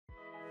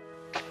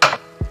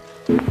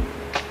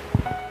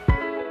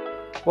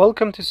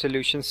Welcome to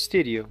Solutions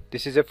Studio.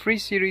 This is a free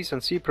series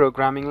on C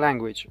programming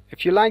language.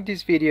 If you like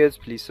these videos,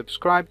 please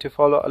subscribe to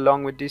follow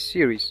along with this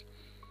series.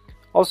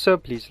 Also,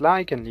 please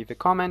like and leave a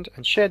comment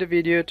and share the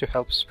video to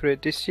help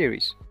spread this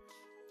series.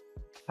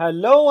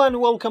 Hello and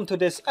welcome to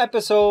this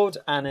episode,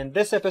 and in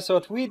this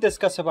episode we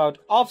discuss about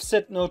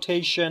offset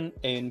notation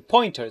in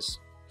pointers.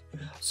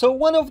 So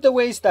one of the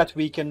ways that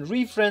we can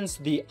reference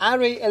the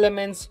array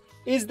elements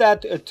is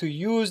that to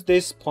use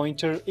this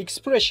pointer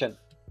expression.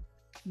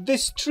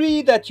 This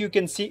tree that you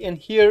can see in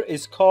here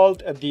is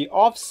called the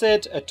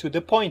offset to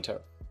the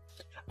pointer.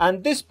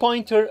 And this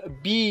pointer,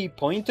 B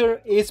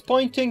pointer, is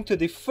pointing to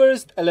the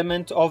first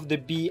element of the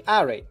B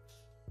array.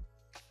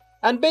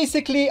 And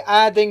basically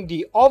adding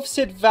the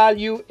offset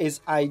value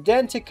is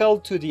identical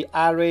to the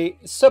array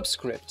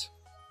subscript.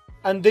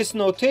 And this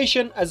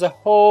notation as a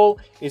whole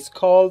is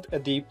called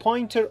the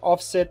pointer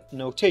offset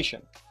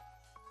notation.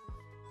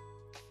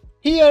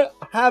 Here,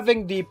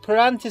 having the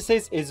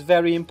parentheses is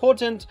very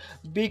important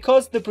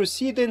because the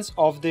precedence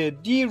of the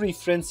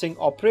dereferencing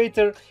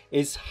operator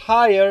is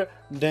higher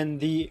than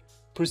the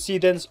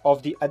precedence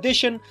of the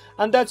addition,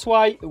 and that's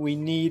why we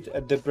need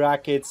the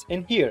brackets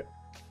in here.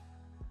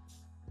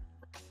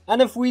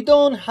 And if we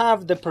don't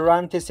have the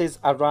parentheses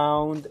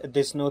around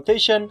this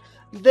notation,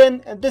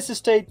 then this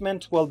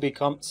statement will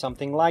become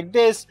something like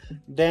this.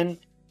 Then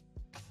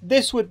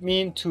this would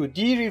mean to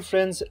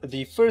dereference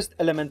the first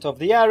element of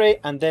the array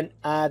and then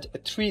add a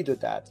 3 to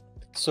that.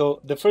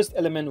 So the first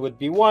element would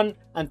be 1,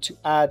 and to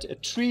add a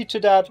 3 to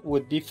that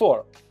would be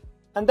 4.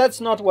 And that's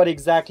not what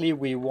exactly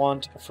we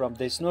want from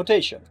this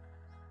notation.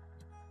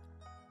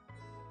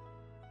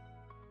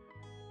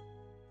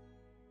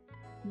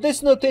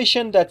 This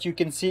notation that you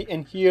can see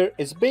in here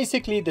is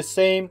basically the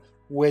same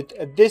with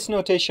this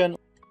notation.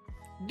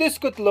 This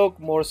could look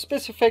more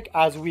specific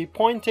as we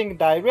pointing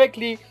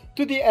directly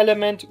to the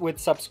element with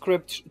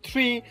subscript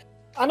 3,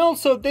 and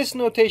also this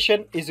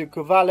notation is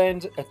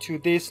equivalent to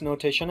this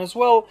notation as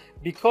well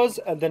because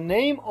the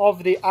name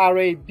of the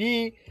array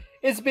B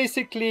is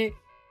basically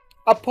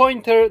a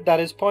pointer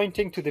that is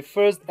pointing to the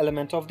first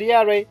element of the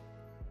array.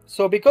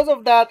 So because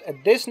of that,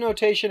 this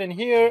notation in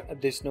here,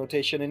 this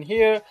notation in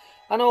here,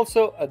 and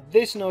also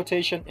this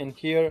notation in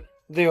here,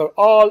 they are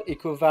all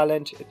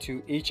equivalent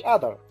to each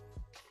other.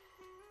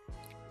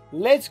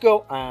 Let's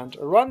go and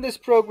run this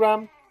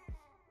program.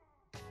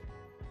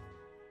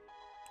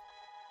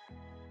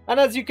 And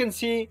as you can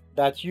see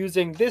that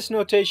using this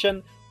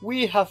notation,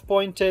 we have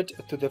pointed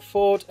to the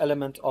fourth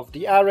element of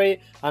the array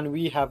and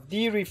we have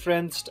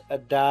dereferenced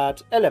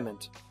that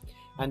element.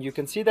 And you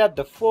can see that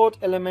the fourth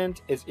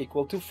element is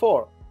equal to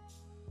 4.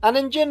 And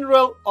in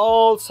general,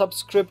 all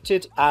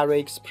subscripted array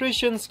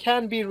expressions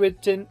can be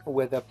written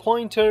with a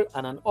pointer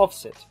and an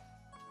offset.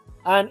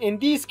 And in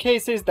these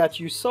cases that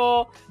you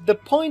saw, the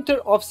pointer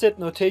offset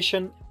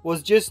notation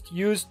was just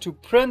used to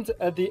print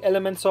the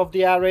elements of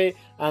the array,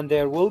 and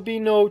there will be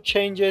no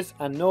changes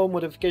and no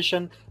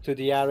modification to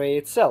the array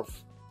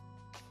itself.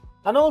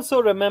 And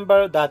also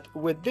remember that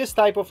with this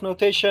type of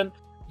notation,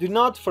 do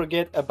not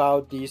forget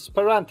about these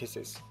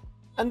parentheses.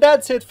 And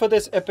that's it for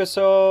this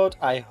episode.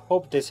 I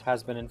hope this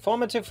has been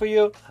informative for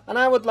you, and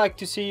I would like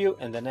to see you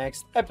in the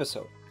next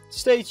episode.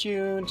 Stay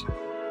tuned.